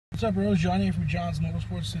What's up, bros? Johnny from John's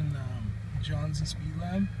Motorsports and John's and Speed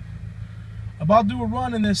Lab. About to do a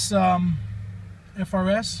run in this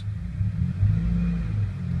FRS.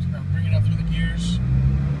 Just gonna bring it up through the gears.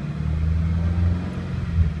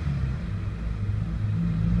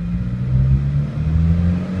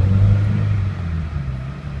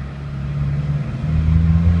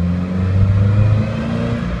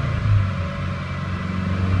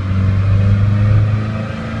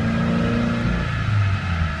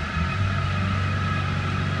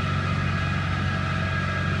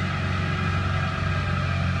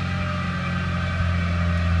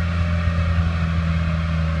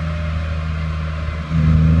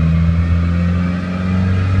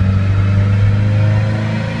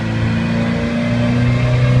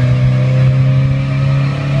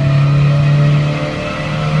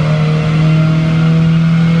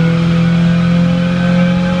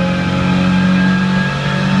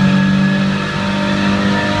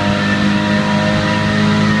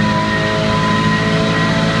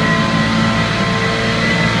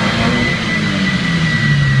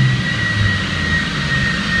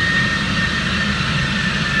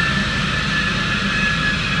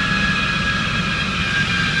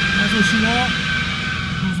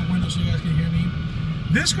 Close the window so you guys can hear me.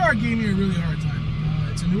 This car gave me a really hard time.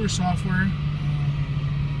 It's a newer software. Let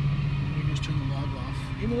me just turn the log off.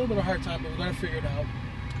 Gave me a little bit of a hard time, but we gotta figure it out.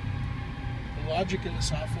 The logic in the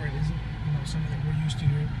software isn't, something that we're used to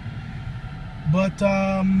here. But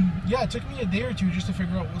yeah, it took me a day or two just to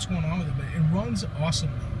figure out what's going on with it. But it runs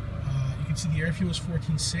awesome though. You can see the air fuel is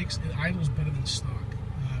 14.6. It idles better than stock.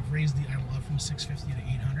 I've raised the idle up from 650 to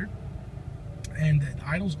 800. And it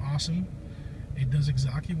idles awesome. It does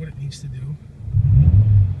exactly what it needs to do.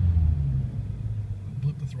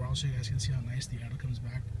 Blip the throttle so you guys can see how nice the idle comes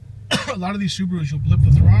back. A lot of these Subarus, you'll blip the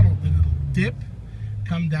throttle, then it'll dip,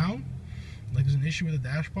 come down, like there's an issue with the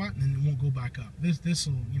dashpot, and then it won't go back up. This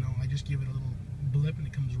will, I just give it a little blip and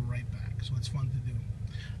it comes right back. So it's fun to do.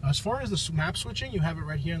 As far as the map switching, you have it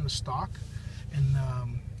right here in the stock and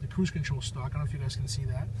the cruise control stock. I don't know if you guys can see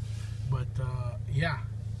that, but yeah.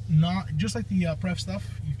 Not just like the pref stuff,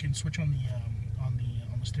 you can switch on the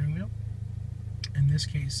steering wheel. In this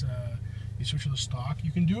case, you switch to the stock.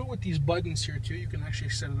 You can do it with these buttons here too. You can actually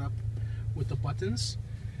set it up with the buttons,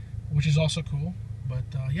 which is also cool. But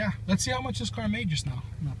yeah, let's see how much this car made just now.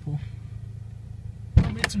 Not cool.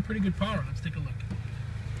 It made some pretty good power. Let's take a look.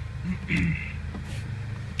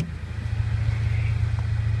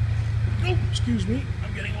 Oh, excuse me,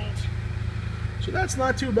 I'm getting old. So that's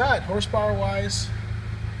not too bad, horsepower wise,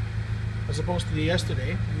 as opposed to the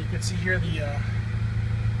yesterday. And you can see here the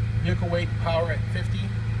vehicle weight and power at 50. And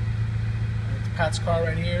it's Pat's car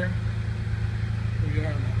right here. Here we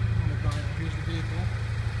are on the dyno. Here's the vehicle.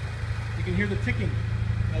 You can hear the ticking.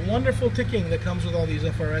 A wonderful ticking that comes with all these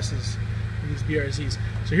FRSs and these BRZs.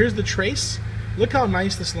 So here's the trace. Look how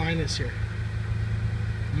nice this line is here.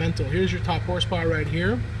 Mental. Here's your top horsepower right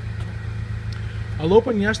here. I'll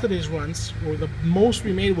open yesterday's runs, where the most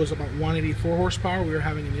we made was about 184 horsepower. We were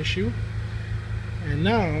having an issue. And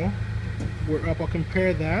now we're up. I'll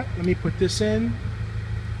compare that. Let me put this in.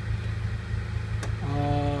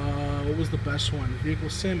 What was the best one? Vehicle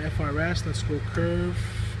Sim, FRS. Let's go curve.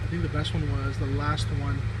 I think the best one was the last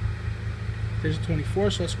one. There's a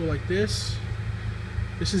 24, so let's go like this.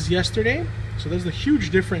 This is yesterday. So there's a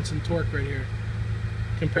huge difference in torque right here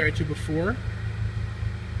compared to before.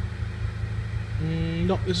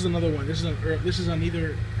 No, this is another one. This is an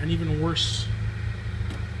even worse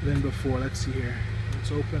than before. Let's see here.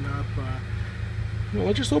 Let's open up.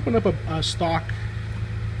 Let's just open up a stock.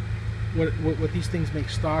 What these things make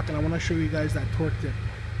stock, and I want to show you guys that torque dip.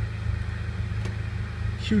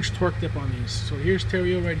 Huge torque dip on these. So here's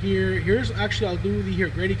Terrio right here. Here's actually I'll do the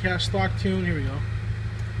Grady Cast stock tune. Here we go.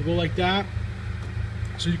 We'll go like that.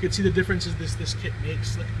 So you can see the differences this kit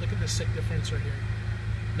makes. Look at the sick difference right here.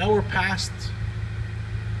 Now we're past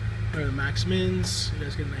the max mins. You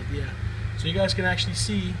guys get an idea. So you guys can actually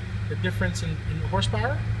see the difference in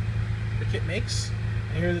horsepower the kit makes,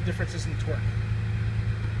 and here are the differences in torque.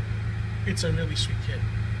 It's a really sweet kit,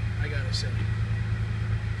 I gotta say.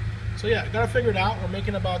 So yeah, gotta figure it out. We're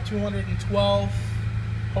making about 212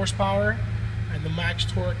 horsepower, and the max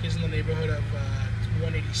torque is in the neighborhood of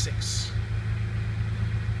 186,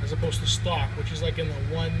 as opposed to stock, which is like in the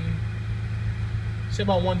say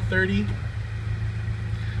about 130.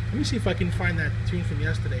 Let me see if I can find that tune from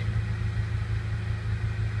yesterday.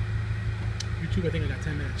 YouTube, I think I got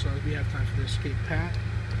 10 minutes, so we have time for this. Okay, Pat.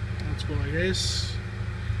 Let's go like this.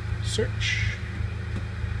 Search.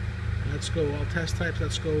 Let's go all test types.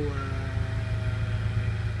 Let's go RPM.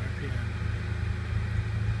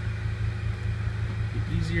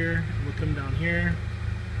 easier. We'll come down here.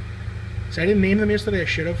 See, I didn't name them yesterday. I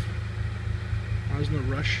should have. I was in no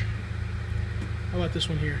rush. How about this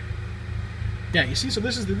one here? Yeah, you see, so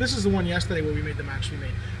this is the one yesterday where we made the max we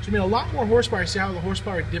made. So we made a lot more horsepower. See how the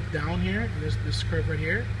horsepower dipped down here? This curve right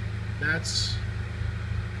here. That's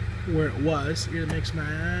where it was. Here the mix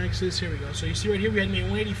maxes. Here we go. So you see right here we had made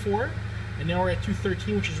 184, and now we're at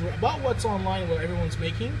 213, which is about what's online, what everyone's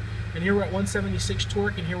making. And here we're at 176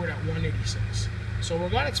 torque, and here we're at 186. So we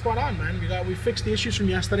got it spot on, man. We fixed the issues from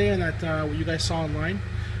yesterday, and that what you guys saw online,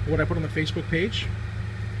 what I put on the Facebook page.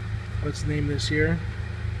 Let's name this here.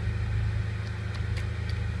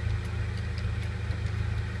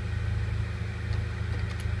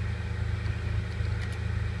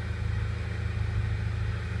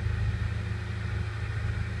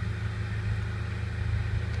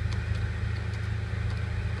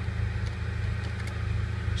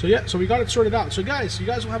 So yeah, so we got it sorted out. So guys, you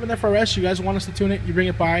guys will have an FRS. You guys want us to tune it, you bring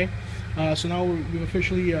it by. So now we've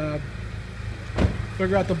officially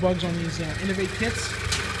figured out the bugs on these Innovate kits.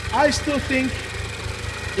 I still think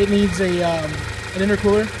it needs a an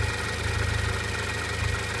intercooler.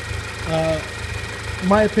 In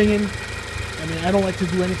my opinion, I mean, I don't like to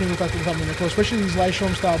do anything without an intercooler, especially these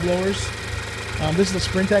Lyshome style blowers. This is the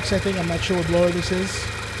Sprintex, I think. I'm not sure what blower this is.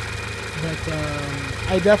 But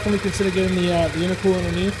I definitely consider getting the intercooler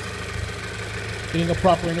underneath, getting a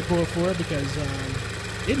proper intercooler for it, because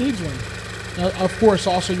it needs one. Now, of course,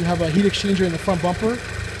 also you have a heat exchanger in the front bumper,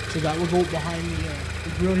 so that will go behind the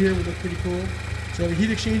grill here, will look pretty cool. So a heat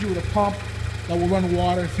exchanger with a pump that will run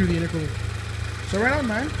water through the intercooler. So right on,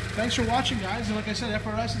 man. Thanks for watching, guys. And like I said,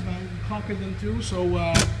 FRSs, man, we conquered them too. So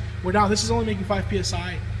we're down. This is only making 5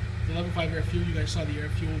 psi. The 11.5 air fuel. You guys saw the air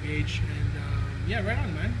fuel gauge, and yeah, right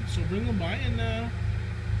on, man. So bring them by, and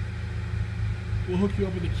we'll hook you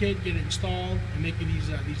up with a kit, get it installed, and make you these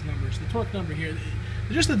numbers. The torque number here,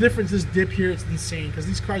 just the difference. This dip here, it's insane, because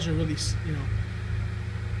these cars are really, you know,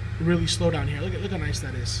 really slow down here. Look how nice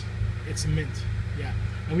that is. It's mint, yeah.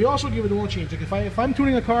 And we also give it an oil change. Like if I'm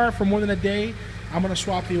tuning a car for more than a day, I'm gonna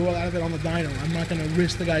swap the oil out of it on the dyno. I'm not gonna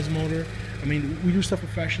risk the guy's motor. I mean, we do stuff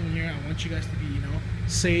professionally here. I want you guys to be, you know,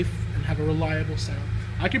 safe and have a reliable setup.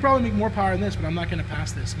 I could probably make more power than this, but I'm not going to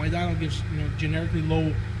pass this. My dyno gives, you know, generically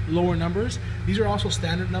lower numbers. These are also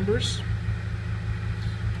standard numbers.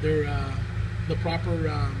 They're the proper.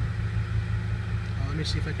 Let me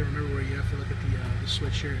see if I can remember where you have to look at the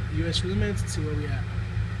switch here. US limits. Let's see where we at.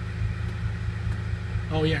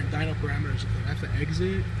 Oh yeah, dyno parameters. Okay, I have to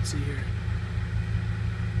exit. Let's see here.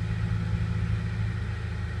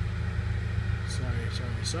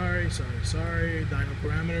 Sorry. Dyno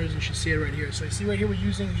parameters. You should see it right here. So you see right here, we're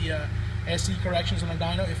using the SE corrections on the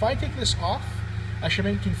dyno. If I take this off, I should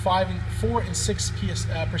make between 4 and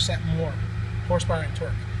 6% more horsepower and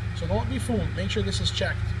torque. So don't be fooled. Make sure this is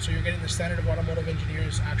checked. So you're getting the standard of automotive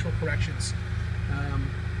engineers actual corrections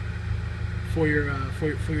for your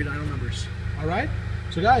dyno numbers. All right.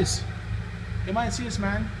 So guys, come by and see us,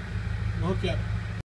 man. We'll hook you up.